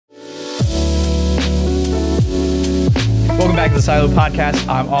Welcome back to the Silo Podcast.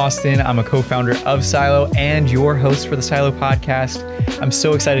 I'm Austin. I'm a co-founder of Silo and your host for the Silo Podcast. I'm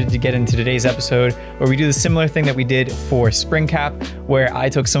so excited to get into today's episode where we do the similar thing that we did for Spring Cap, where I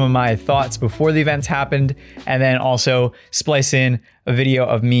took some of my thoughts before the events happened and then also splice in a video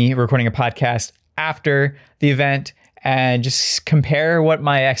of me recording a podcast after the event and just compare what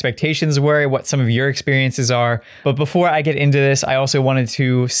my expectations were, what some of your experiences are. But before I get into this, I also wanted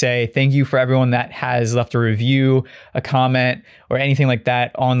to say thank you for everyone that has left a review, a comment, or anything like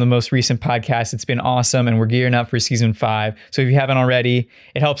that on the most recent podcast. It's been awesome, and we're gearing up for season 5. So if you haven't already,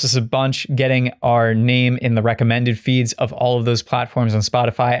 it helps us a bunch getting our name in the recommended feeds of all of those platforms on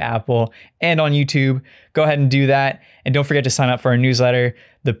Spotify, Apple, and on YouTube. Go ahead and do that. And don't forget to sign up for our newsletter,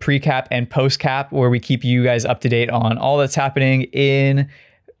 the pre-cap and post-cap, where we keep you guys up to date on all that's happening in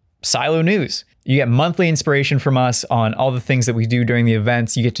Silo news. You get monthly inspiration from us on all the things that we do during the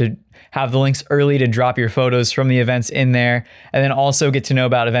events. You get to have the links early to drop your photos from the events in there, and then also get to know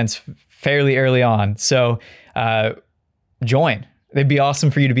about events fairly early on. So join. It'd be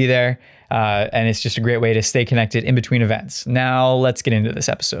awesome for you to be there. And it's just a great way to stay connected in between events. Now let's get into this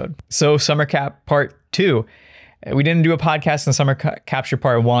episode. So Summer Cap Part 2. We didn't do a podcast on Summer Capture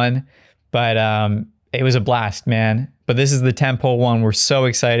Part 1, but it was a blast, man. But this is the tentpole one. We're so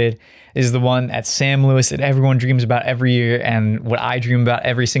excited. This is the one at Sam Lewis that everyone dreams about every year and what I dream about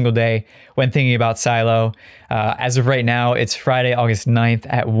every single day when thinking about Silo. As of right now, it's Friday, August 9th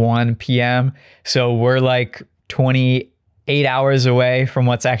at 1 p.m. So we're like 28 hours away from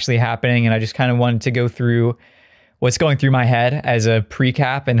what's actually happening. And I just kind of wanted to go through what's going through my head as a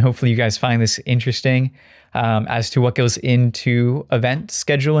pre-cap. And hopefully you guys find this interesting as to what goes into event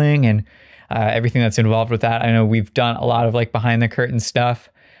scheduling and everything that's involved with that. I know we've done a lot of like behind the curtain stuff.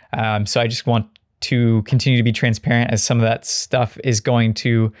 So I just want to continue to be transparent as some of that stuff is going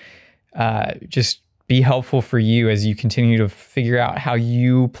to just be helpful for you as you continue to figure out how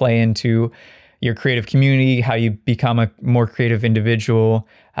you play into your creative community, how you become a more creative individual,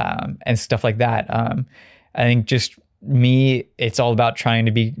 and stuff like that. I think just me, it's all about trying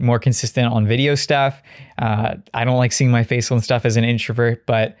to be more consistent on video stuff. I don't like seeing my face on stuff as an introvert,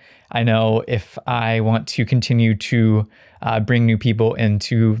 but I know if I want to continue to bring new people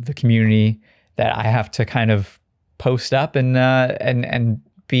into the community, that I have to kind of post up and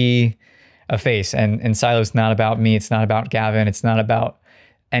be a face. And Silo's not about me. It's not about Gavin. It's not about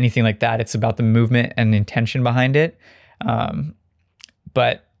anything like that. It's about the movement and intention behind it.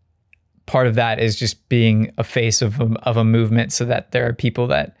 But part of that is just being a face of a movement so that there are people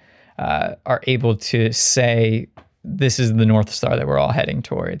that are able to say, this is the North Star that we're all heading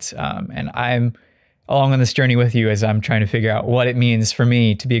towards. And I'm along on this journey with you as I'm trying to figure out what it means for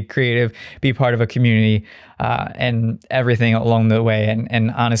me to be a creative, be part of a community, and everything along the way.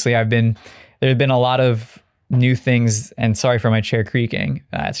 And honestly, there have been a lot of new things, and sorry for my chair creaking.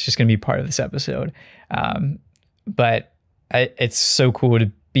 It's just going to be part of this episode. But it's so cool to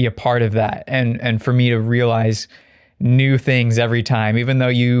be a part of that. And for me to realize new things every time, even though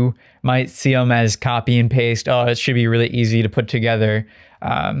you might see them as copy and paste. Oh, it should be really easy to put together.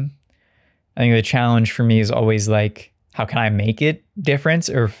 I think the challenge for me is always like, how can I make it different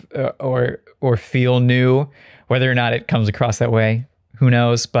or feel new? Whether or not it comes across that way, who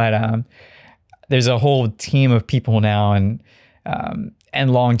knows? But there's a whole team of people now and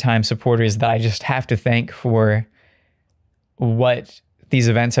longtime supporters that I just have to thank for what these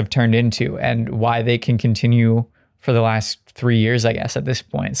events have turned into and why they can continue for the last 3 years, I guess, at this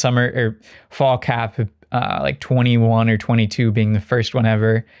point. Summer or fall cap, like 21 or 22 being the first one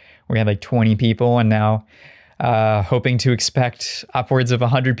ever. We had like 20 people, and now hoping to expect upwards of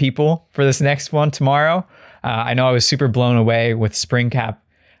 100 people for this next one tomorrow. I know I was super blown away with Spring Cap.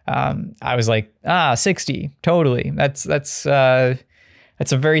 I was like, 60, totally. That's a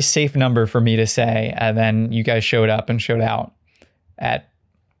very safe number for me to say. And then you guys showed up and showed out at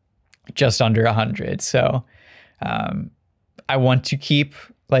just under 100. So I want to keep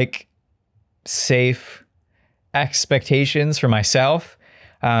like safe expectations for myself,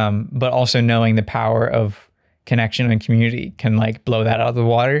 but also knowing the power of connection and community can like blow that out of the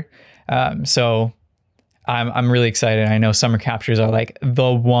water. So I'm really excited. I know summer captures are like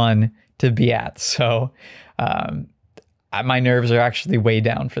the one to be at. So my nerves are actually way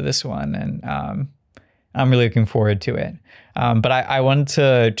down for this one, and I'm really looking forward to it. But I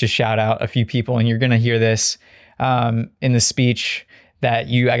wanted to shout out a few people, and you're going to hear this in the speech that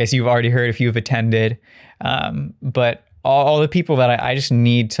I guess you've already heard if you've attended. But all the people that I just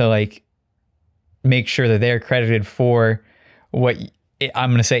need to like make sure that they're credited for what I'm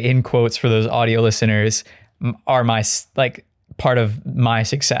going to say in quotes for those audio listeners are my like part of my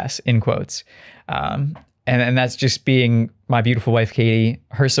success in quotes. And and that's just being my beautiful wife, Katie.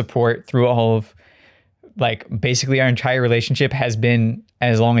 Her support through all of like basically our entire relationship has been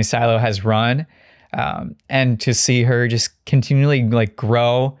as long as Silo has run. And to see her just continually like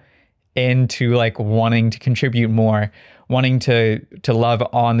grow into like wanting to contribute more, wanting to love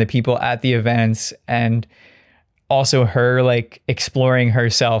on the people at the events, and also her like exploring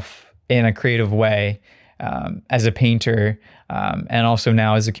herself in a creative way, as a painter, and also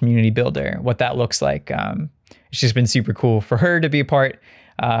now as a community builder, what that looks like. It's just been super cool for her to be a part,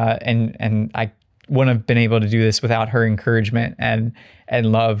 and I wouldn't have been able to do this without her encouragement and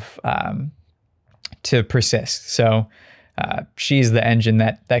love, to persist. So she's the engine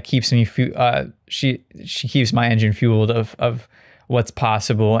that keeps me she keeps my engine fueled of what's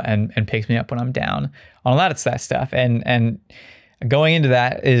possible, and picks me up when I'm down on a lot of that stuff. And going into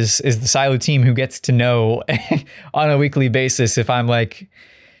that is the Silo team, who gets to know on a weekly basis if I'm like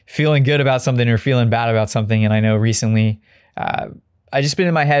feeling good about something or feeling bad about something. And I know recently I just been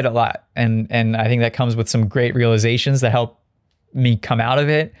in my head a lot, and I think that comes with some great realizations that help me come out of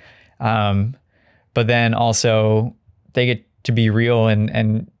it. But then also they get to be real,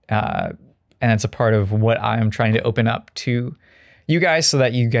 and it's a part of what I'm trying to open up to you guys, so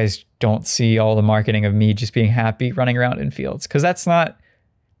that you guys don't see all the marketing of me just being happy running around in fields, because that's not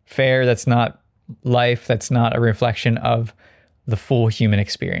fair. That's not life. That's not a reflection of the full human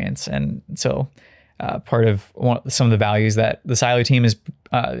experience. And so part of some of the values that the Silo team is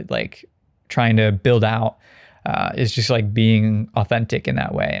like trying to build out is just like being authentic in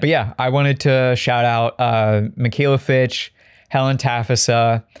that way. But yeah, I wanted to shout out Michaela Fitch, Helen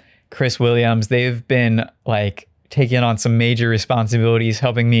Tafasa, Chris Williams. They've been like taking on some major responsibilities,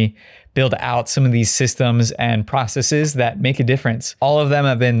 helping me build out some of these systems and processes that make a difference. All of them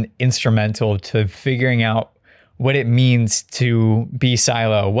have been instrumental to figuring out what it means to be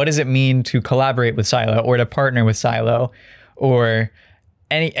Silo. What does it mean to collaborate with Silo, or to partner with Silo, or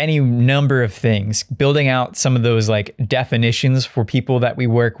any number of things, building out some of those like definitions for people that we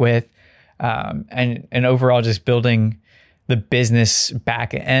work with, and overall just building the business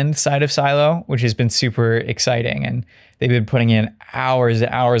back end side of Silo, which has been super exciting. And they've been putting in hours and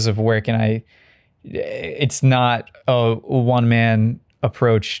hours of work, and it's not a one-man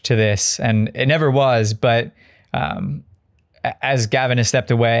approach to this, and it never was, but as Gavin has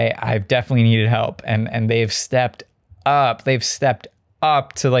stepped away, I've definitely needed help, and they've stepped up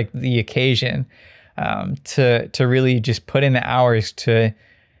to like the occasion, to really just put in the hours to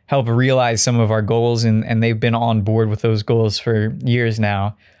help realize some of our goals, and they've been on board with those goals for years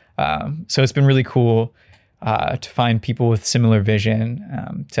now. So it's been really cool to find people with similar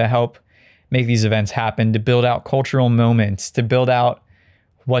vision, to help make these events happen, to build out cultural moments, to build out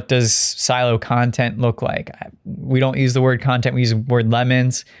what does Silo content look like. We don't use the word content, we use the word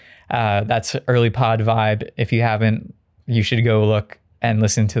lemons. That's early pod vibe. If you haven't, you should go look and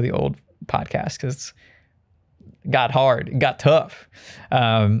listen to the old podcast, because it got hard, it got tough.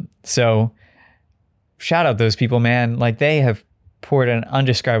 So shout out those people, man. Like, they have poured an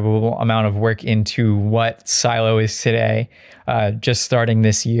undescribable amount of work into what Silo is today, just starting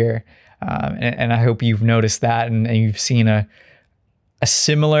this year. And I hope you've noticed that, and you've seen a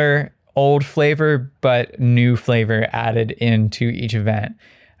similar old flavor, but new flavor added into each event.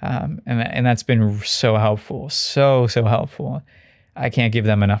 And that's been so helpful, so helpful. I can't give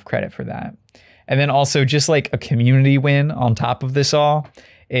them enough credit for that. And then also just like a community win on top of this all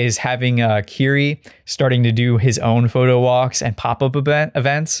is having Kiri starting to do his own photo walks and pop-up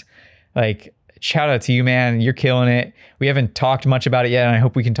events. Like, shout out to you, man. You're killing it. We haven't talked much about it yet, and I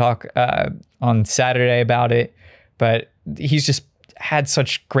hope we can talk on Saturday about it. But he's just had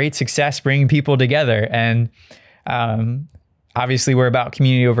such great success bringing people together. And obviously we're about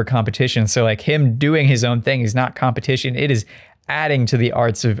community over competition. So like, him doing his own thing is not competition. It is adding to the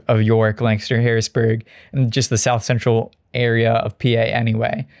arts of York, Lancaster, Harrisburg, and just the South Central area of PA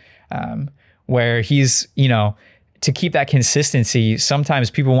anyway, where he's, to keep that consistency, sometimes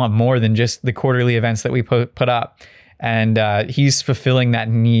people want more than just the quarterly events that we put up. And he's fulfilling that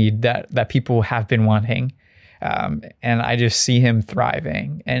need that people have been wanting. And I just see him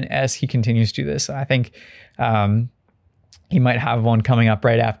thriving. And as he continues to do this, I think he might have one coming up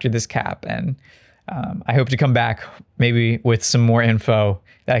right after this cap. And I hope to come back maybe with some more info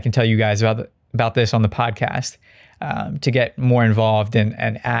that I can tell you guys about this on the podcast, to get more involved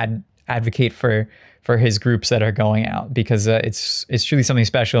and advocate for his groups that are going out, because it's truly something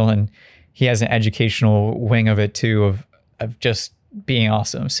special, and he has an educational wing of it too, of just being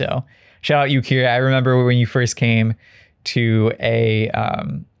awesome. So shout out you, Kira. I remember when you first came to a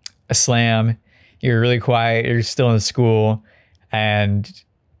slam, you were really quiet, you're still in school, and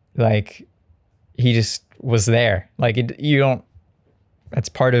like, he just was there. Like you don't, that's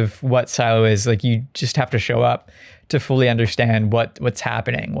part of what Silo is. Like you just have to show up to fully understand what's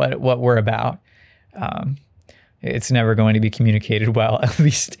happening, what we're about. It's never going to be communicated well, at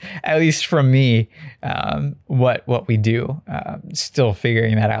least from me, what we do. Still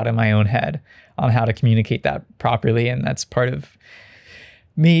figuring that out in my own head on how to communicate that properly. And that's part of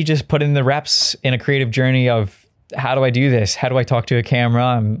me just putting the reps in a creative journey of how do I do this? How do I talk to a camera?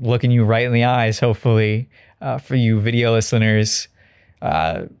 I'm looking you right in the eyes, hopefully, for you video listeners.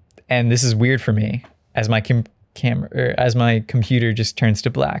 And this is weird for me as my as my computer just turns to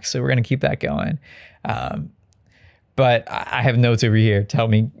black. So we're going to keep that going. But I have notes over here to help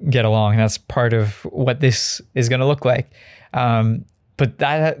me get along. And that's part of what this is going to look like. But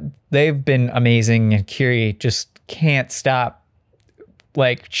they've been amazing, and Curie just can't stop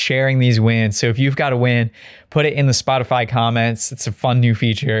like sharing these wins. So if you've got a win, put it in the Spotify comments. It's a fun new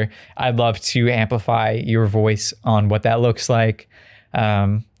feature. I'd love to amplify your voice on what that looks like.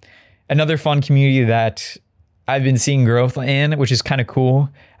 Another fun community that I've been seeing growth in, which is kind of cool,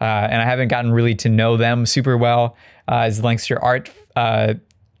 and I haven't gotten really to know them super well, is Lancaster Art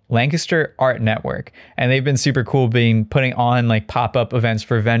Network. And they've been super cool putting on like pop-up events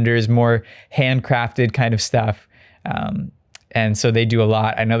for vendors, more handcrafted kind of stuff. And so they do a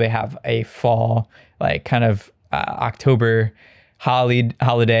lot. I know they have a fall, like kind of October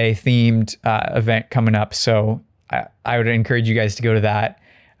holiday themed event coming up. So I would encourage you guys to go to that.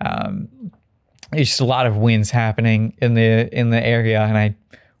 There's just a lot of wins happening in the area, and I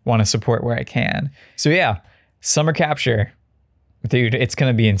want to support where I can. So yeah, summer capture, dude, it's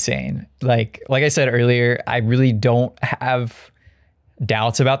going to be insane. Like I said earlier, I really don't have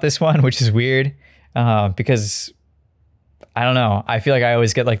doubts about this one, which is weird, because I don't know. I feel like I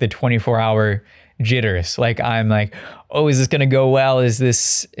always get like the 24-hour jitters. Like I'm like, oh, is this going to go well? Is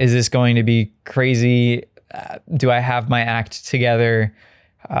this going to be crazy? Do I have my act together?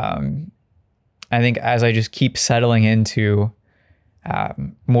 I think as I just keep settling into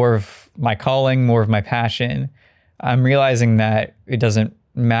more of my calling, more of my passion, I'm realizing that it doesn't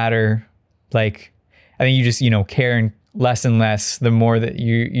matter. Like, I think you just, care less and less the more that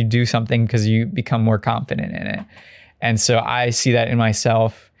you do something, because you become more confident in it. And so I see that in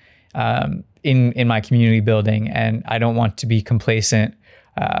myself, in my community building, and I don't want to be complacent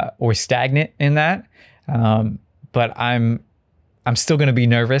or stagnant in that. But I'm still going to be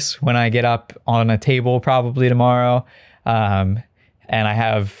nervous when I get up on a table probably tomorrow, and I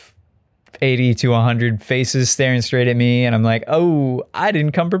have 80 to 100 faces staring straight at me, and I'm like, oh, I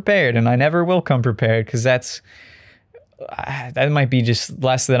didn't come prepared, and I never will come prepared, because that might be just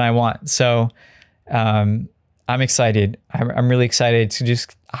less than I want. So I'm excited. I'm really excited to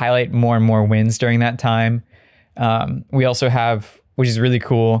just highlight more and more wins during that time. We also have, which is really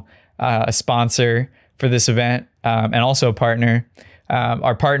cool, a sponsor for this event, and also a partner.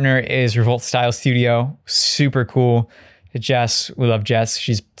 Our partner is Revolt Style Studio. Super cool. Jess, we love Jess.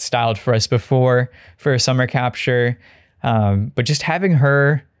 She's styled for us before for a summer capture. But just having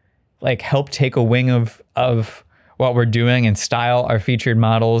her like help take a wing of what we're doing and style our featured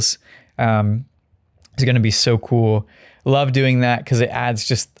models is going to be so cool. Love doing that because it adds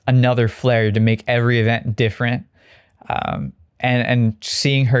just another flair to make every event different. And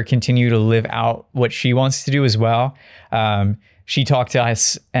seeing her continue to live out what she wants to do as well. She talked to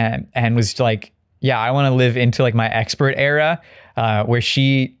us and was like, yeah, I want to live into like my expert era, where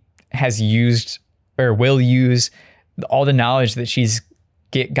she has used or will use all the knowledge that she's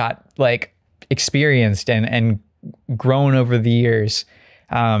got like experienced and grown over the years,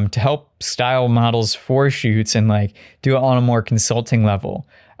 to help style models for shoots and like do it on a more consulting level.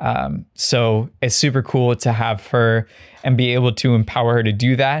 So it's super cool to have her and be able to empower her to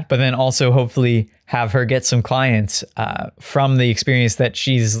do that, but then also hopefully have her get some clients from the experience that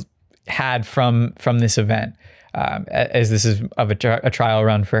she's had from this event, as this is of a trial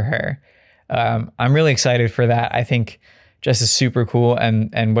run for her. I'm really excited for that. I think Jess is super cool,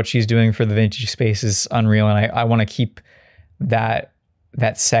 and what she's doing for the vintage space is unreal, and I want to keep that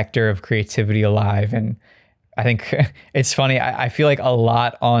sector of creativity alive. And I think it's funny, I feel like a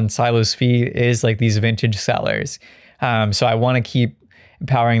lot on Silo's feed is like these vintage sellers. So I want to keep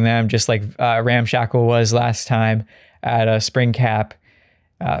empowering them, just like Ramshackle was last time at a Spring Cap.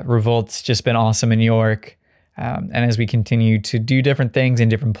 Revolt's just been awesome in New York. And as we continue to do different things in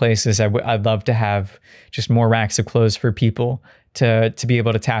different places, I'd love to have just more racks of clothes for people to be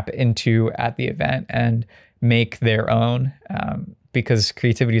able to tap into at the event and make their own, because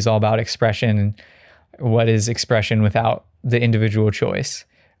creativity is all about expression. And what is expression without the individual choice?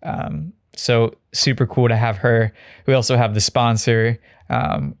 So super cool to have her. We also have the sponsor,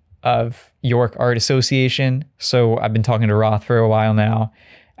 of York Art Association. So I've been talking to Roth for a while now,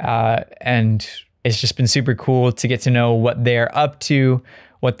 and it's just been super cool to get to know what they're up to,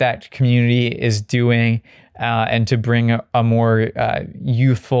 what that community is doing, and to bring a more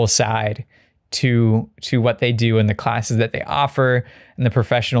youthful side to what they do and the classes that they offer and the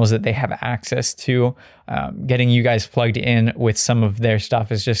professionals that they have access to. Getting you guys plugged in with some of their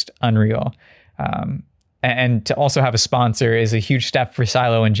stuff is just unreal. And to also have a sponsor is a huge step for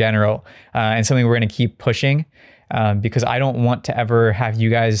Silo in general, and something we're going to keep pushing, because I don't want to ever have you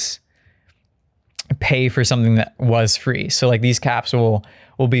guys pay for something that was free. So like these caps will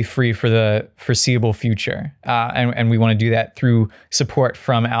be free for the foreseeable future. And we want to do that through support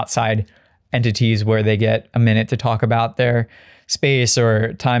from outside entities where they get a minute to talk about their space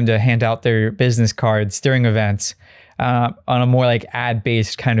or time to hand out their business cards during events, on a more like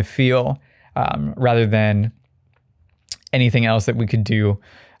ad-based kind of feel, rather than anything else that we could do.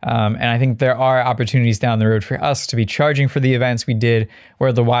 And I think there are opportunities down the road for us to be charging for the events we did.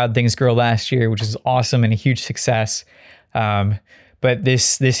 Where the Wild Things Girl last year, which is awesome and a huge success. But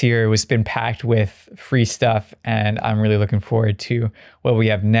this year was been packed with free stuff, and I'm really looking forward to what we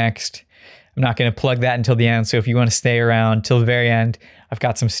have next. I'm not going to plug that until the end. So if you want to stay around till the very end, I've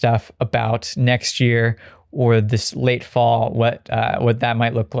got some stuff about next year or this late fall, what that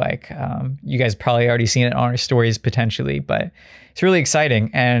might look like. You guys probably already seen it on our stories potentially, but it's really exciting.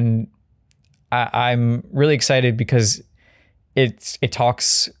 And I'm really excited because it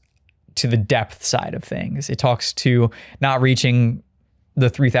talks to the depth side of things. It talks to not reaching the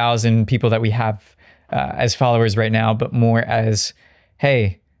 3,000 people that we have as followers right now, but more as,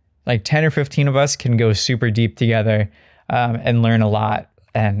 hey, like 10 or 15 of us can go super deep together and learn a lot.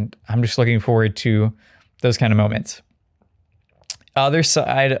 And I'm just looking forward to those kind of moments. Other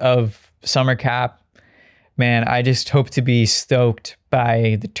side of Summer Cap, man, I just hope to be stoked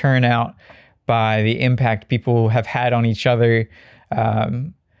by the turnout, by the impact people have had on each other,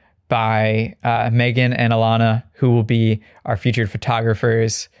 by Megan and Alana, who will be our featured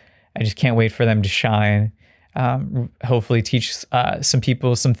photographers. I just can't wait for them to shine. Hopefully teach some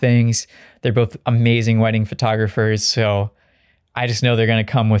people some things. They're both amazing wedding photographers, so I just know they're going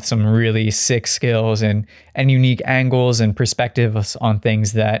to come with some really sick skills and unique angles and perspectives on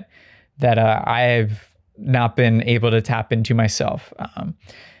things that I have not been able to tap into myself.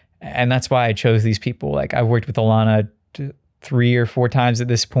 And that's why I chose these people. Like I've worked with Alana 3 or 4 times at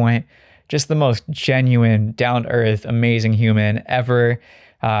this point. Just the most genuine, down-to-earth, amazing human ever.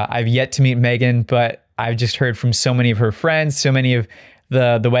 I've yet to meet Megan, but I've just heard from so many of her friends, so many of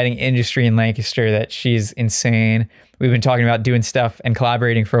the wedding industry in Lancaster that she's insane. We've been talking about doing stuff and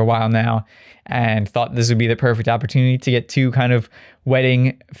collaborating for a while now, and thought this would be the perfect opportunity to get 2 kind of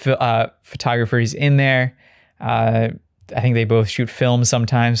wedding photographers in there. I think they both shoot film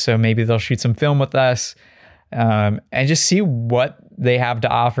sometimes, so maybe they'll shoot some film with us, and just see what they have to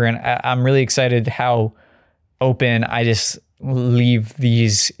offer. And I'm really excited how open I just leave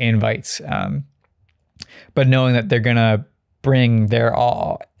these invites, but knowing that they're gonna bring their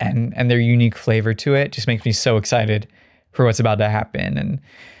all and their unique flavor to it just makes me so excited for what's about to happen. And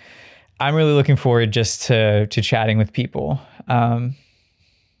I'm really looking forward just to chatting with people.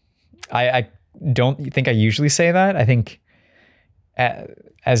 I don't think I usually say that. I think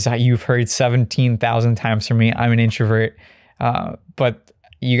as you've heard 17,000 times from me, I'm an introvert, but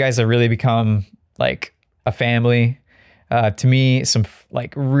you guys have really become like a family to me. Some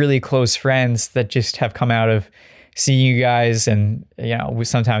like really close friends that just have come out of seeing you guys. And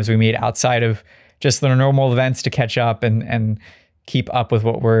sometimes we meet outside of just the normal events to catch up and keep up with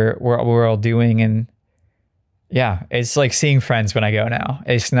what we're all doing. And yeah, it's like seeing friends when I go now.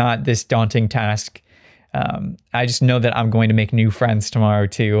 It's not this daunting task. I just know that I'm going to make new friends tomorrow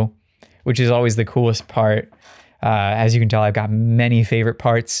too, which is always the coolest part. As you can tell, I've got many favorite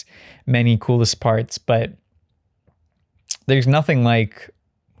parts, many coolest parts, but there's nothing like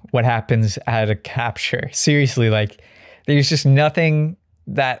what happens at a capture. Seriously, like there's just nothing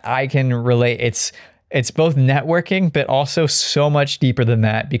that I can relate. It's both networking, but also so much deeper than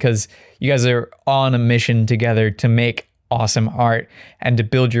that, because you guys are on a mission together to make awesome art and to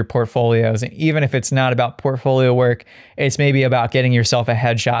build your portfolios. And even if it's not about portfolio work, it's maybe about getting yourself a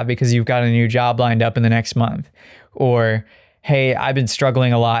headshot because you've got a new job lined up in the next month. Or, hey, I've been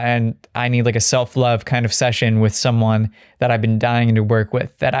struggling a lot and I need like a self-love kind of session with someone that I've been dying to work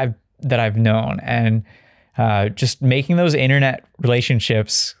with, that I've known. And just making those internet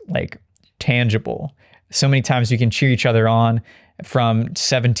relationships like tangible. So many times you can cheer each other on from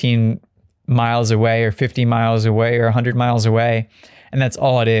 17 miles away or 50 miles away or 100 miles away, and that's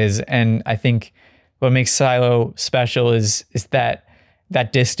all it is. And I think what makes Silo special is that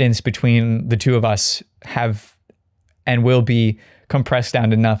that distance between the two of us have and will be compressed down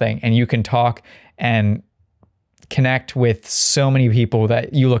to nothing. And you can talk and connect with so many people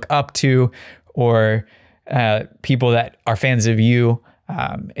that you look up to, or people that are fans of you.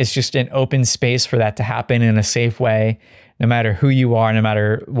 It's just an open space for that to happen in a safe way, no matter who you are, no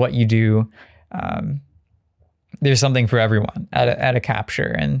matter what you do. There's something for everyone at a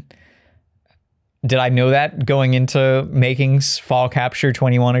capture. And did I know that going into making fall capture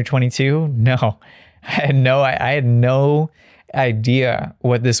 21 or 22? No, I had no idea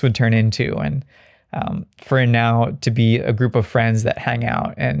what this would turn into. And for it now to be a group of friends that hang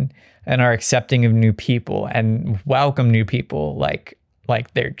out and are accepting of new people and welcome new people like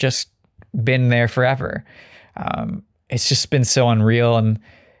they're just been there forever. It's just been so unreal. And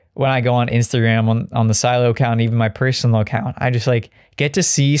when I go on Instagram on the Silo account, even my personal account, I just like get to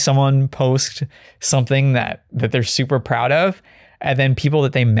see someone post something that they're super proud of, and then people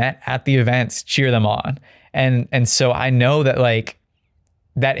that they met at the events cheer them on. And so I know that like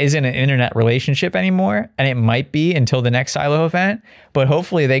that isn't an internet relationship anymore, and it might be until the next Silo event, but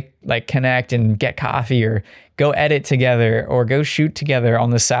hopefully they like connect and get coffee or go edit together or go shoot together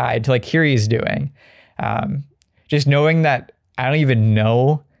on the side to like hear he's doing. Just knowing that I don't even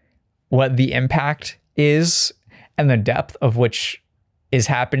know what the impact is and the depth of which is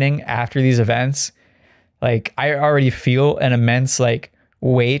happening after these events. Like I already feel an immense like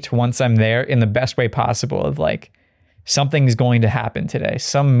weight once I'm there, in the best way possible, of like something's going to happen today.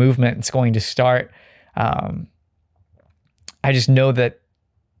 Some movement is going to start. I just know that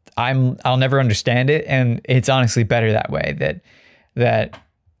I'll never understand it. And it's honestly better that way, that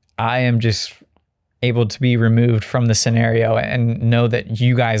I am just able to be removed from the scenario and know that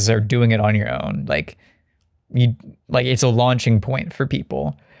you guys are doing it on your own. Like it's a launching point for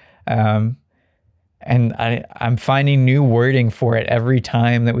people. And I'm finding new wording for it every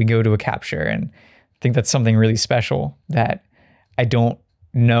time that we go to a capture. And I think that's something really special, that I don't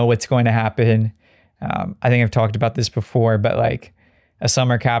know what's going to happen. I think I've talked about this before, but like a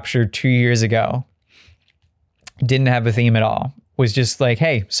summer capture 2 years ago didn't have a theme at all. Was just like,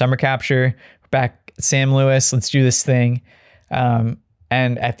 hey, summer capture, we're back at Sam Lewis, let's do this thing. And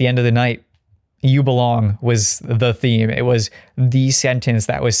at the end of the night, "You belong" was the theme. It was the sentence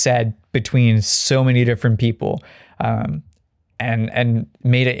that was said between so many different people, and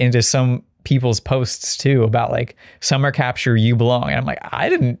made it into some people's posts too about like summer capture, "You belong." And I'm like, I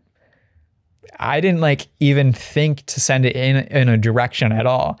didn't like even think to send it in a direction at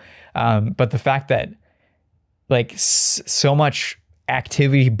all. But the fact that like so much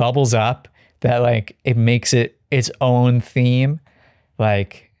activity bubbles up that like it makes it its own theme,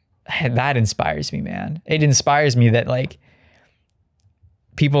 like that inspires me, man. It inspires me that like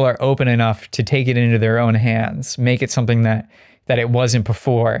people are open enough to take it into their own hands, make it something that it wasn't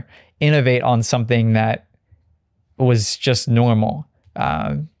before, innovate on something that was just normal,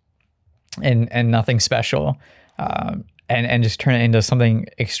 and nothing special, and just turn it into something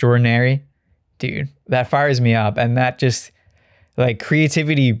extraordinary. Dude, that fires me up. And that just like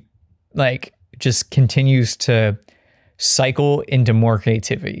creativity, like just continues to cycle into more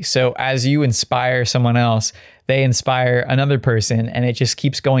creativity. So as you inspire someone else, they inspire another person, and it just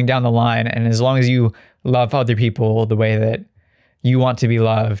keeps going down the line. And as long as you love other people the way that you want to be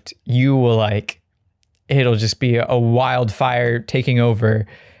loved, you will like, it'll just be a wildfire taking over,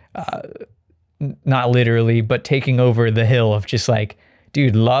 not literally, but taking over the hill of just like,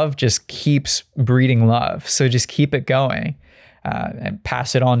 dude, love just keeps breeding love. So just keep it going, and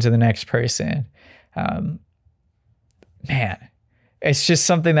pass it on to the next person. Man, it's just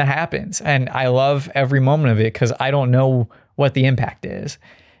something that happens, and I love every moment of it because I don't know what the impact is.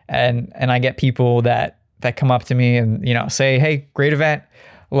 And I get people that come up to me and, you know, say, "Hey, great event.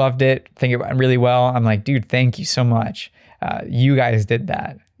 Loved it. Think it went really well." I'm like, dude, thank you so much. You guys did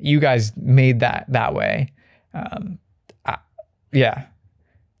that. You guys made that way. Yeah.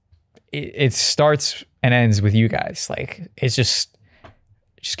 It starts and ends with you guys. Like it just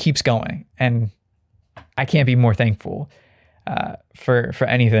keeps going. And I can't be more thankful for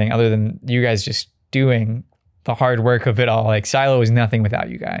anything other than you guys just doing the hard work of it all. Like Silo is nothing without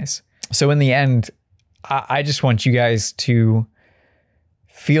you guys. So in the end, I just want you guys to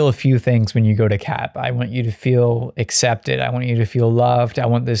feel a few things when you go to Cap. I want you to feel accepted. I want you to feel loved. I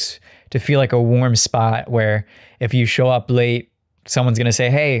want this to feel like a warm spot where if you show up late, someone's going to say,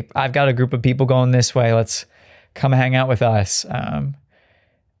 "Hey, I've got a group of people going this way. Let's come hang out with us."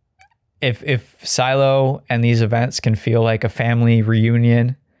 If Silo and these events can feel like a family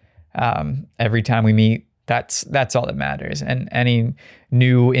reunion every time we meet, that's all that matters. And any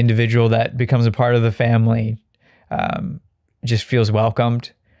new individual that becomes a part of the family, just feels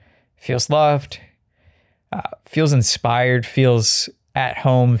welcomed, feels loved, feels inspired, feels at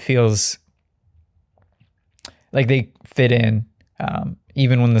home, feels like they fit in.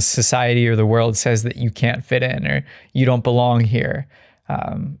 Even when the society or the world says that you can't fit in or you don't belong here,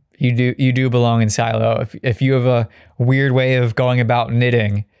 you do belong in Silo. If you have a weird way of going about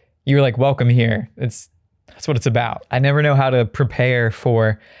knitting, you're like welcome here. That's what it's about. I never know how to prepare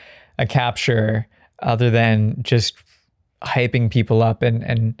for a capture other than just hyping people up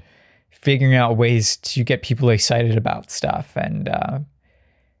and figuring out ways to get people excited about stuff. And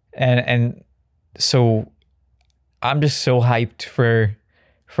so I'm just so hyped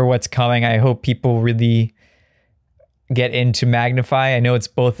for what's coming. I hope people really get into Magnify. I know it's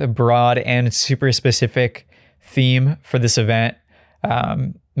both a broad and super specific theme for this event.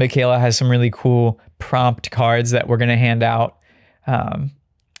 Michaela has some really cool prompt cards that we're going to hand out.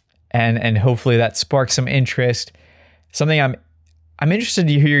 And hopefully that sparks some interest. Something I'm interested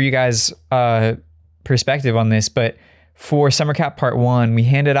to hear you guys' perspective on this, but for Summer Cap Part 1, we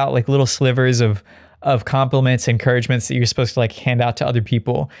handed out like little slivers of compliments, encouragements that you're supposed to like hand out to other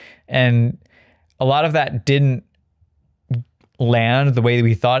people. And a lot of that didn't land the way that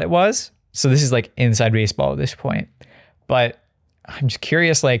we thought it was. So this is like inside baseball at this point. But I'm just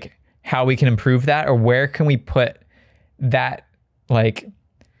curious like how we can improve that, or where can we put that like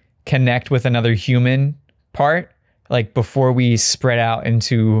connect with another human part, like before we spread out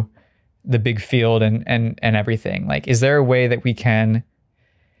into the big field and everything. Like, is there a way that we can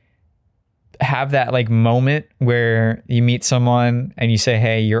have that like moment where you meet someone and you say,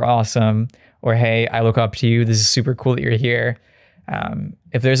 hey, you're awesome, or hey, I look up to you, this is super cool that you're here.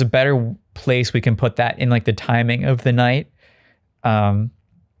 If there's a better place we can put that in like the timing of the night,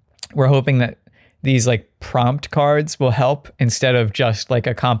 we're hoping that these like prompt cards will help instead of just like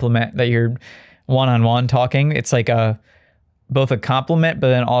a compliment that you're one-on-one talking. It's like both a compliment, but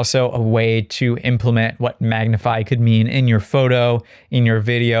then also a way to implement what Magnify could mean in your photo, in your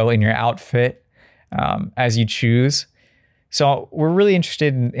video, in your outfit, as you choose. So we're really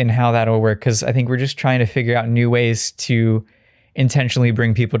interested in how that'll work, because I think we're just trying to figure out new ways to intentionally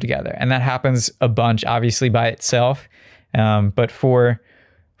bring people together. And that happens a bunch, obviously, by itself. But for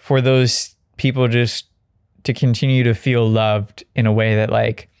those people just to continue to feel loved in a way that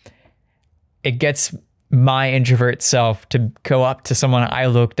like it gets my introvert self to go up to someone I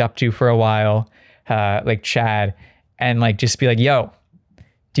looked up to for a while, like Chad, and like just be like, yo,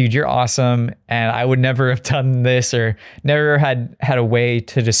 dude, you're awesome. And I would never have done this, or never had a way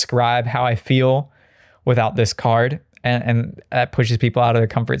to describe how I feel without this card. And that pushes people out of their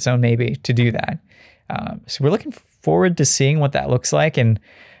comfort zone maybe to do that. So we're looking forward to seeing what that looks like. And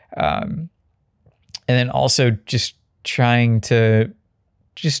then also just trying to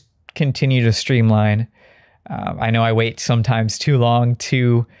just continue to streamline. I know I wait sometimes too long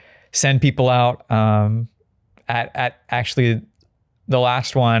to send people out. At actually the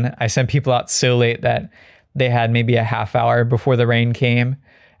last one, I sent people out so late that they had maybe a half hour before the rain came.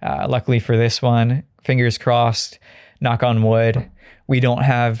 Luckily for this one, fingers crossed, knock on wood, we don't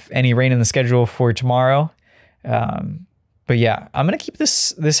have any rain in the schedule for tomorrow. But yeah, I'm gonna keep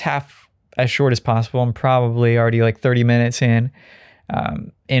this half as short as possible. I'm probably already like 30 minutes in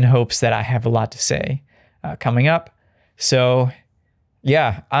hopes that I have a lot to say coming up. So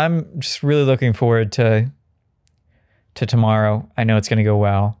yeah, I'm just really looking forward to tomorrow. I know it's going to go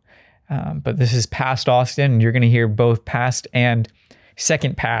well. But this is Past Austin, and you're going to hear both past and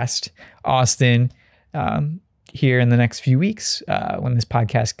second past Austin here in the next few weeks when this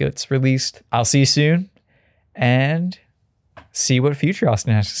podcast gets released. I'll see you soon and see what future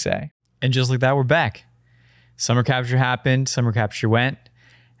Austin has to say. And just like that, we're back. Summer Capture happened, Summer Capture went,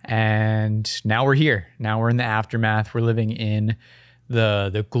 and now we're here. Now we're in the aftermath. We're living in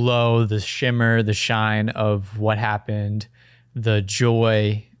the glow, the shimmer, the shine of what happened, the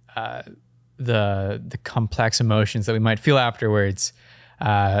joy, the complex emotions that we might feel afterwards.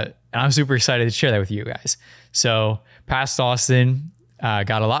 And I'm super excited to share that with you guys. So Past Austin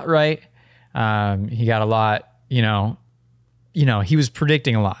got a lot right. He got a lot, you know, he was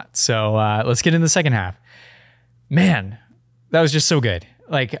predicting a lot. So let's get in the second half. Man, that was just so good.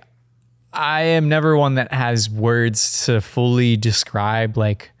 Like, I am never one that has words to fully describe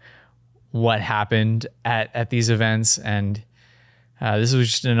like what happened at these events. And this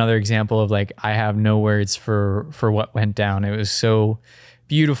was just another example of like, I have no words for what went down. It was so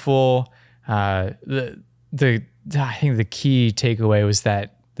beautiful. I think the key takeaway was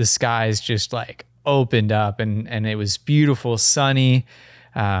that the skies just like opened up and it was beautiful, sunny,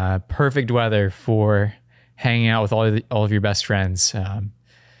 perfect weather for hanging out with all of your best friends.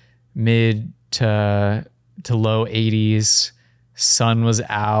 Mid to to low 80s. Sun was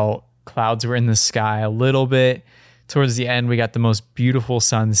out. Clouds were in the sky a little bit. Towards the end, we got the most beautiful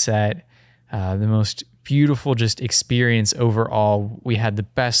sunset, the most beautiful just experience overall. We had the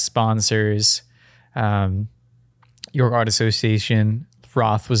best sponsors. York Art Association,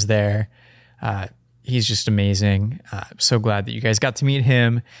 Roth was there. He's just amazing. So glad that you guys got to meet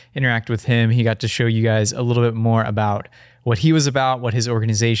him, interact with him. He got to show you guys a little bit more about what he was about, what his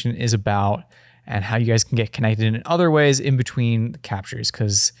organization is about, and how you guys can get connected in other ways in between the captures.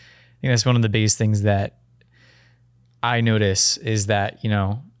 Because I think that's one of the biggest things that I notice is that,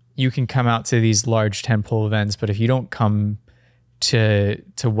 you can come out to these large tentpole events, but if you don't come to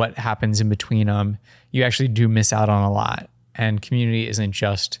what happens in between them, you actually do miss out on a lot. And community isn't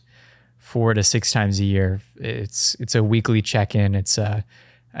just 4 to 6 times a year. It's a weekly check-in. It's a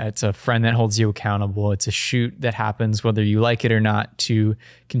friend that holds you accountable. It's a shoot that happens whether you like it or not to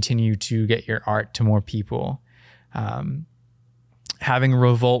continue to get your art to more people. Having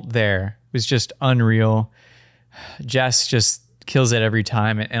Revolt there was just unreal. Jess just kills it every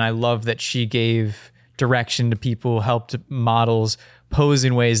time. And I love that she gave direction to people, helped models pose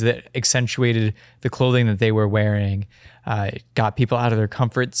in ways that accentuated the clothing that they were wearing. It got people out of their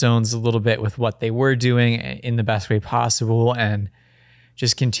comfort zones a little bit with what they were doing in the best way possible, and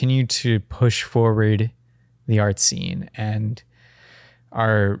just continued to push forward the art scene. And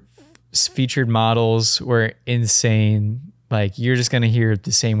our featured models were insane. Like, you're just going to hear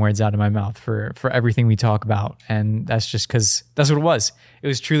the same words out of my mouth for everything we talk about. And that's just because that's what it was. It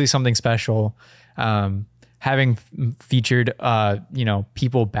was truly something special. Having featured,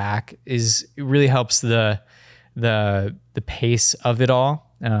 people back it really helps the pace of it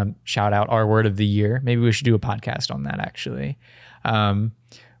all. Shout out our word of the year. Maybe we should do a podcast on that actually.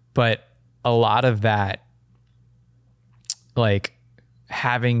 But a lot of that, like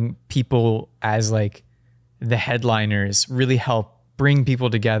having people as like the headliners really help bring people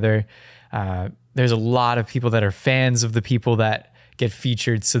together. There's a lot of people that are fans of the people that get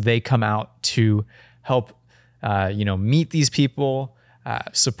featured, so they come out to help, meet these people,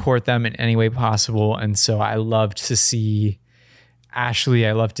 support them in any way possible. And so I loved to see Ashley.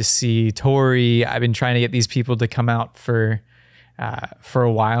 I love to see Tori. I've been trying to get these people to come out for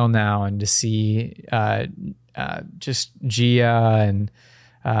a while now, and to see just Gia and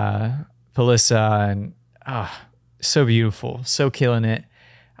Pelissa, and so beautiful, so killing it.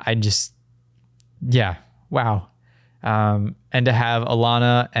 Wow. And to have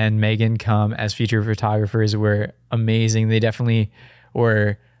Alana and Megan come as featured photographers were amazing. They definitely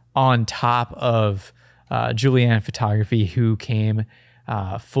were on top of Julianne Photography, who came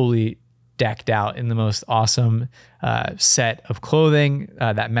fully decked out in the most awesome set of clothing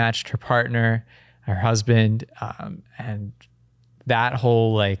that matched her partner, her husband, and that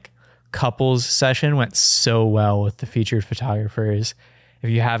whole like couples session went so well with the featured photographers. If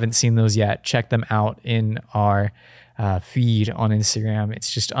you haven't seen those yet, check them out in our feed on Instagram.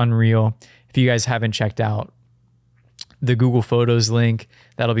 It's just unreal. If you guys haven't checked out the Google Photos link,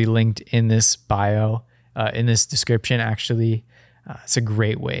 that'll be linked in this bio, in this description actually. It's a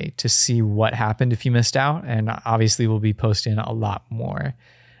great way to see what happened if you missed out, and obviously we'll be posting a lot more.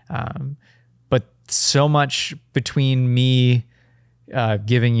 But so much between me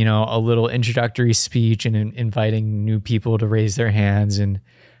giving, a little introductory speech and inviting new people to raise their hands, and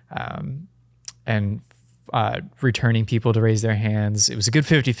returning people to raise their hands. It was a good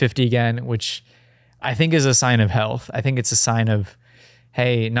 50-50 again, which I think is a sign of health. I think it's a sign of,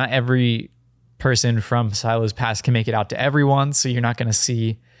 hey, not every person from Silo's past can make it out to everyone. So you're not going to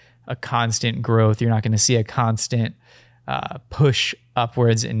see a constant growth. You're not going to see a constant push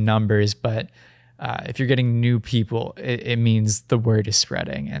upwards in numbers. But if you're getting new people, it means the word is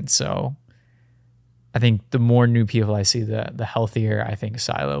spreading. And so I think the more new people I see, the healthier I think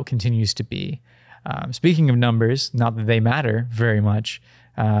Silo continues to be. Speaking of numbers, not that they matter very much,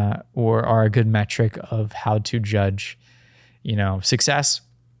 or are a good metric of how to judge, success,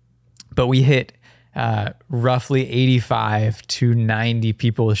 but we hit roughly 85 to 90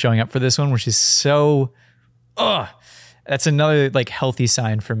 people showing up for this one, which is so, that's another like healthy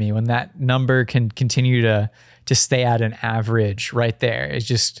sign for me when that number can continue to stay at an average right there. It's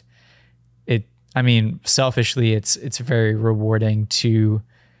just, selfishly, it's very rewarding to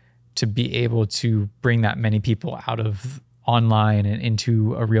be able to bring that many people out of online and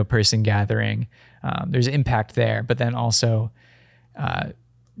into a real person gathering. There's impact there, but then also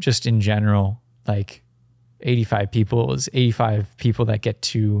just in general, like 85 people is 85 people that get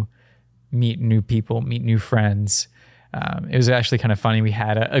to meet new people, meet new friends. It was actually kind of funny. We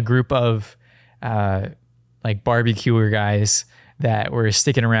had a group of like barbecuer guys that were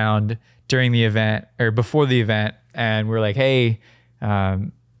sticking around during the event or before the event. And we're like, hey,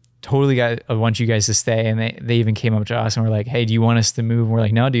 totally I want you guys to stay. And they even came up to us and were like, hey, do you want us to move? And we're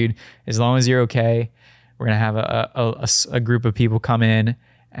like, no, dude, as long as you're okay, we're going to have a group of people come in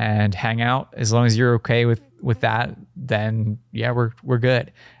and hang out. As long as you're okay with that, then yeah, we're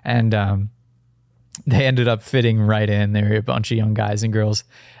good. And they ended up fitting right in. They were a bunch of young guys and girls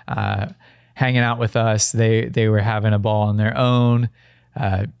hanging out with us. They were having a ball on their own.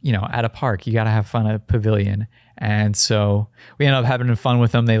 At a park, you got to have fun at a pavilion. And so we ended up having fun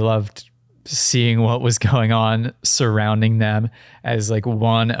with them. They loved seeing what was going on surrounding them as like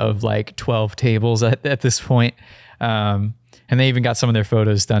one of like 12 tables at this point. And they even got some of their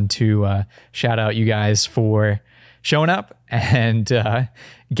photos done too. Shout out you guys for showing up and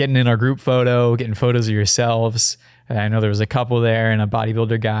getting in our group photo, getting photos of yourselves. I know there was a couple there and a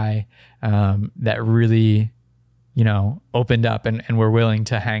bodybuilder guy that really, opened up and were willing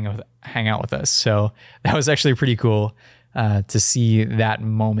to hang out with us. So that was actually pretty cool to see that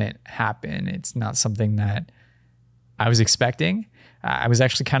moment happen. It's not something that I was expecting. I was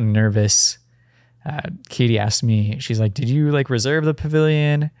actually kind of nervous. Katie asked me, she's like, did you like reserve the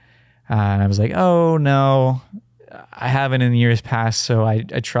pavilion? And I was like, oh no, I haven't in years past. So I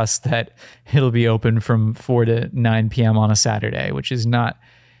trust that it'll be open from 4 to 9 p.m. on a Saturday, which is not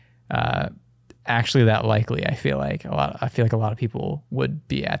actually that likely. I feel like a lot of people would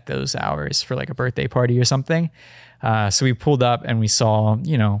be at those hours for like a birthday party or something. So we pulled up and we saw,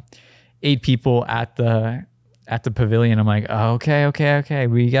 8 people at the pavilion. I'm like, oh, okay.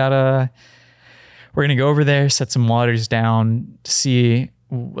 We're going to go over there, set some waters down, see,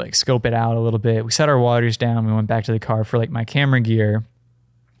 like scope it out a little bit. We set our waters down. We went back to the car for like my camera gear,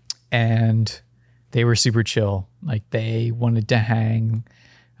 and they were super chill. Like they wanted to hang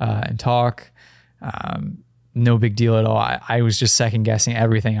and talk. No big deal at all. I was just second guessing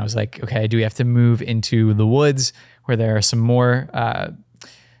everything. I was like, okay, do we have to move into the woods where there are some more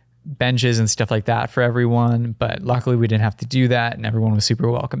benches and stuff like that for everyone? But luckily we didn't have to do that, and everyone was super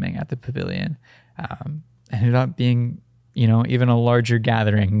welcoming at the pavilion. Ended up being, even a larger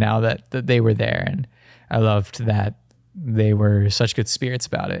gathering now that they were there. And I loved that they were such good spirits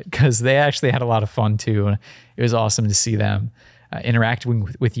about it, because they actually had a lot of fun too. And it was awesome to see them interacting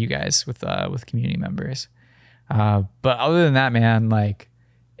with you guys, with community members. But other than that, man, like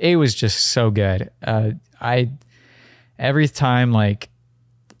it was just so good. Every time, like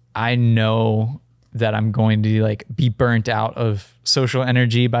I know that I'm going to like be burnt out of social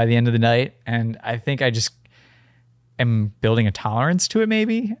energy by the end of the night. And I think I just am building a tolerance to it.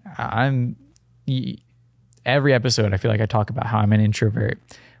 Maybe every episode, I feel like I talk about how I'm an introvert,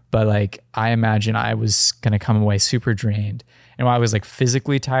 but like, I imagine I was going to come away super drained. And while I was like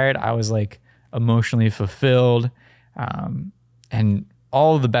physically tired, I was like emotionally fulfilled. And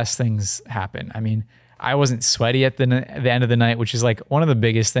all of the best things happen. I mean, I wasn't sweaty at the end of the night, which is like one of the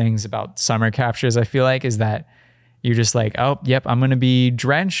biggest things about summer captures, I feel like, is that you're just like, oh, yep, I'm going to be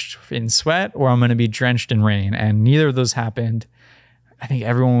drenched in sweat or I'm going to be drenched in rain. And neither of those happened. I think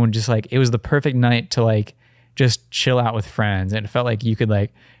everyone would just like, it was the perfect night to like just chill out with friends. And it felt like you could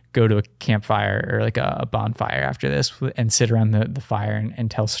like go to a campfire or like a bonfire after this and sit around the fire and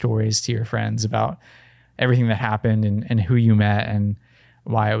tell stories to your friends about everything that happened and who you met and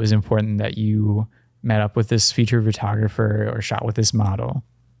why it was important that you met up with this featured photographer or shot with this model.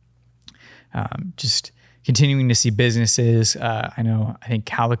 Just continuing to see businesses. I think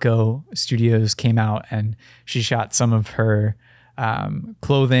Calico Studios came out and she shot some of her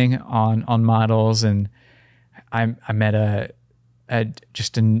clothing on models, and I met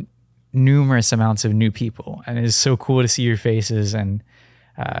just numerous amounts of new people, and it is so cool to see your faces and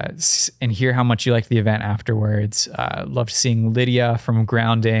hear how much you liked the event afterwards. Loved seeing Lydia from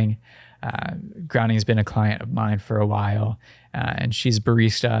Grounding. Grounding has been a client of mine for a while, and she's a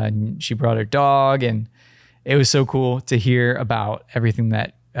barista, and she brought her dog, and it was so cool to hear about everything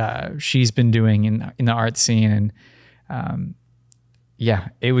that she's been doing in the art scene. And yeah,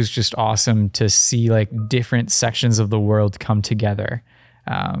 it was just awesome to see like different sections of the world come together.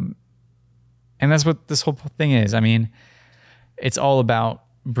 And that's what this whole thing is. I mean, it's all about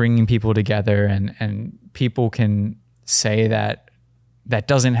bringing people together, and people can say that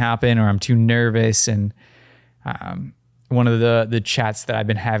doesn't happen, or I'm too nervous. And one of the chats that I've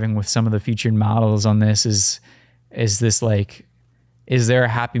been having with some of the featured models on this is this like, is there a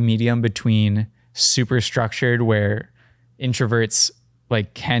happy medium between super structured where introverts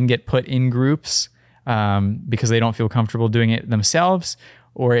like can get put in groups because they don't feel comfortable doing it themselves?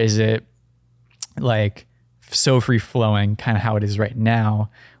 Or is it like so free flowing, kind of how it is right now,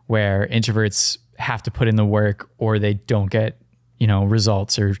 where introverts have to put in the work or they don't get,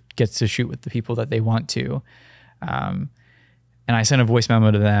 results or gets to shoot with the people that they want to. And I sent a voice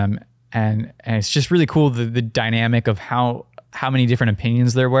memo to them, and it's just really cool, the dynamic of how many different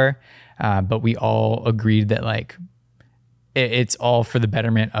opinions there were. But we all agreed that like, it's all for the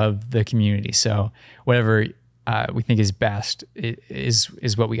betterment of the community. So whatever we think is best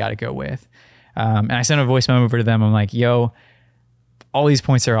is what we got to go with. And I sent a voice memo over to them. I'm like, yo, all these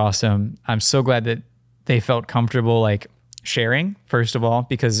points are awesome. I'm so glad that they felt comfortable like sharing, first of all,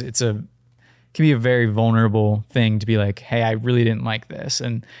 because it can be a very vulnerable thing to be like, hey, I really didn't like this,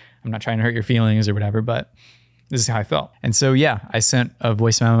 and I'm not trying to hurt your feelings or whatever, but this is how I felt. And so, yeah, I sent a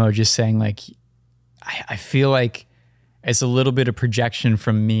voice memo just saying like, I feel like it's a little bit of projection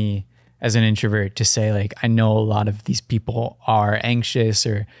from me as an introvert to say like, I know a lot of these people are anxious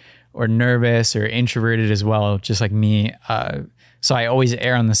or nervous or introverted as well, just like me. So I always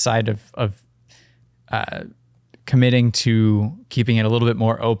err on the side of committing to keeping it a little bit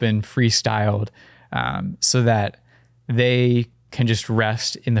more open, freestyled, so that they can just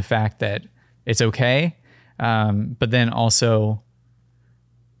rest in the fact that it's okay. But then also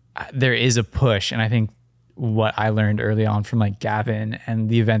there is a push. And I think what I learned early on from like Gavin and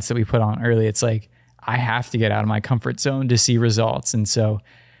the events that we put on early, it's like, I have to get out of my comfort zone to see results. And so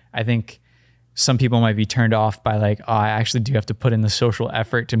I think some people might be turned off by like, oh, I actually do have to put in the social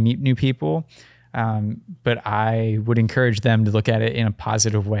effort to meet new people. But I would encourage them to look at it in a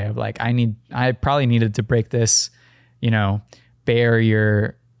positive way of like, I probably needed to break this,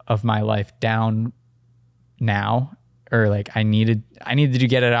 barrier of my life down now, or like I needed to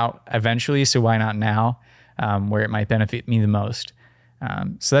get it out eventually. So why not now, where it might benefit me the most?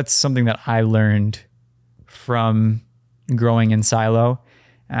 So that's something that I learned from growing in Silo.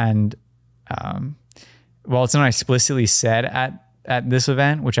 And, while it's not explicitly said at this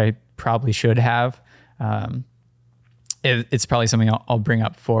event, which I probably should have, it's probably something I'll bring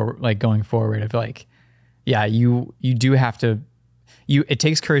up for like going forward of like, yeah, you do have to, it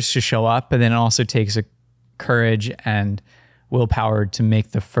takes courage to show up, but then it also takes a courage and willpower to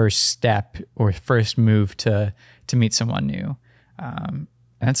make the first step or first move to meet someone new. And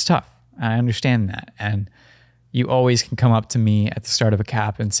that's tough. I understand that. And you always can come up to me at the start of a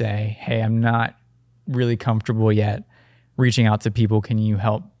cap and say, hey, I'm not really comfortable yet reaching out to people. Can you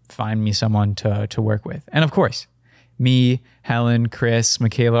help find me someone to work with? And of course, me, Helen, Chris,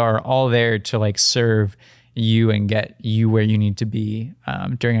 Michaela are all there to like serve you and get you where you need to be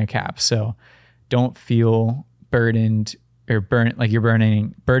during a cap. So don't feel burdened or like you're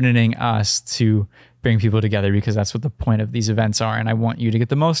burdening us to bring people together, because that's what the point of these events are. And I want you to get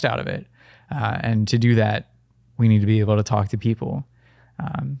the most out of it. And to do that, we need to be able to talk to people.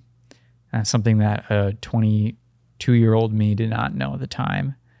 That's something that a 22-year-old me did not know at the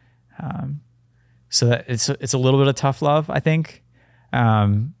time. So that it's a little bit of tough love, I think.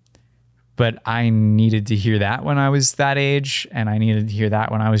 But I needed to hear that when I was that age, and I needed to hear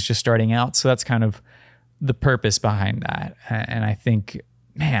that when I was just starting out. So that's kind of the purpose behind that. And I think,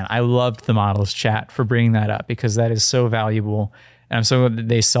 man, I loved the models chat for bringing that up, because that is so valuable. And I'm so glad that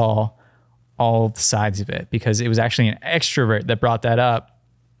they saw all sides of it, because it was actually an extrovert that brought that up,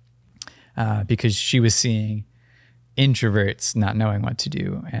 because she was seeing introverts not knowing what to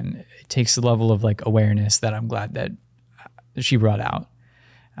do. And it takes a level of like awareness that I'm glad that she brought out.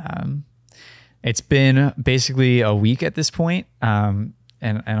 It's been basically a week at this point, and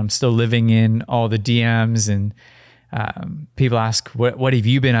I'm still living in all the DMs, and people ask, what have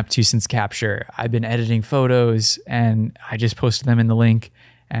you been up to since capture? I've been editing photos, and I just posted them in the link,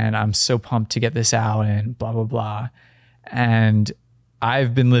 and I'm so pumped to get this out, and blah, blah, blah. And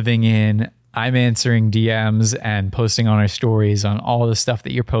I've been I'm answering DMs and posting on our stories on all the stuff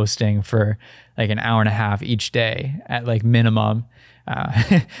that you're posting for like an hour and a half each day at like minimum.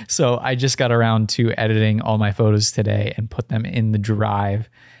 So I just got around to editing all my photos today and put them in the drive,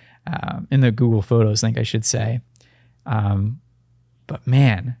 in the Google Photos link, I should say. But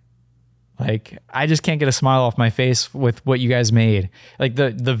man, like I just can't get a smile off my face with what you guys made. Like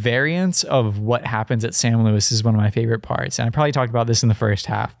the variance of what happens at Sam Lewis is one of my favorite parts. And I probably talked about this in the first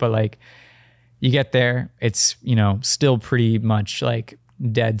half, but like you get there, it's, still pretty much like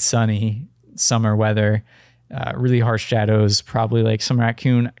dead sunny summer weather. Really harsh shadows, probably like some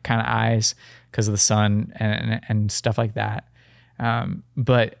raccoon kind of eyes because of the sun and stuff like that.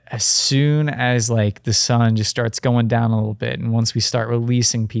 But as soon as like the sun just starts going down a little bit, and once we start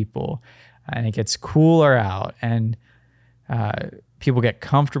releasing people and it gets cooler out and people get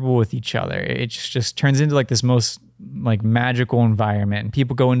comfortable with each other, it just turns into like this most like magical environment. And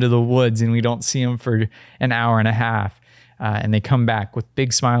people go into the woods and we don't see them for an hour and a half. and they come back with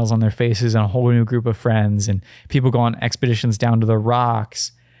big smiles on their faces and a whole new group of friends. And people go on expeditions down to the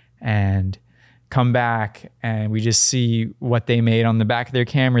rocks and come back, and we just see what they made on the back of their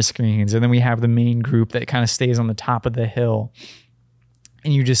camera screens. And then we have the main group that kind of stays on the top of the hill,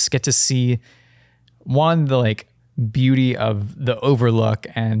 and you just get to see the like beauty of the overlook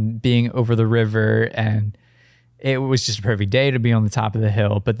and being over the river. And it was just a perfect day to be on the top of the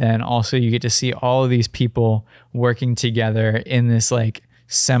hill. But then also you get to see all of these people working together in this like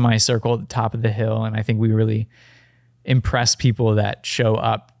semicircle at the top of the hill. And I think we really impress people that show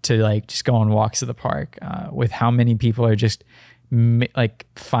up to like just go on walks at the park, with how many people are just like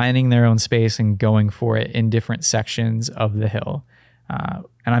finding their own space and going for it in different sections of the hill.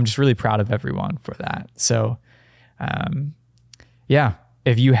 And I'm just really proud of everyone for that. So yeah,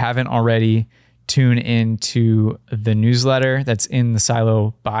 if you haven't already, tune into the newsletter that's in the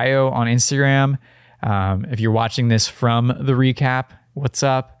Silo bio on Instagram. If you're watching this from the recap, what's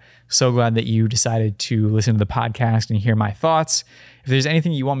up? So glad that you decided to listen to the podcast and hear my thoughts. If there's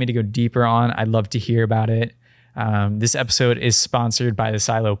anything you want me to go deeper on, I'd love to hear about it. This episode is sponsored by the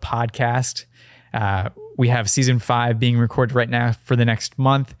Silo podcast. We have season 5 being recorded right now for the next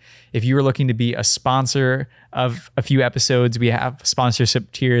month. If you are looking to be a sponsor of a few episodes, we have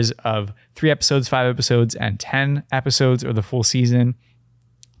sponsorship tiers of 3 episodes, 5 episodes, and 10 episodes, or the full season.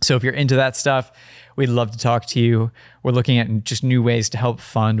 So if you're into that stuff, we'd love to talk to you. We're looking at just new ways to help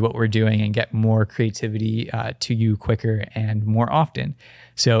fund what we're doing and get more creativity to you quicker and more often.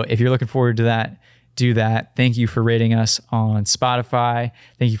 So if you're looking forward to that, do that. Thank you for rating us on Spotify.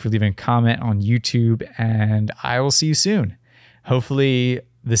 Thank you for leaving a comment on YouTube, and I will see you soon. Hopefully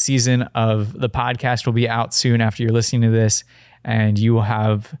the season of the podcast will be out soon after you're listening to this, and you will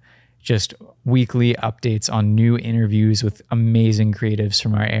have just weekly updates on new interviews with amazing creatives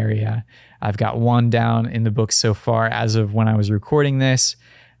from our area. I've got one down in the books so far as of when I was recording this,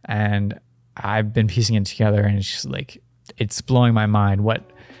 and I've been piecing it together, and it's just like, it's blowing my mind what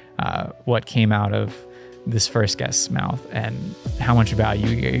came out of this first guest's mouth and how much value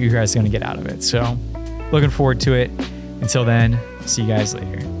you guys are going to get out of it. So looking forward to it. Until then, see you guys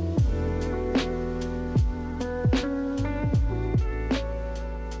later.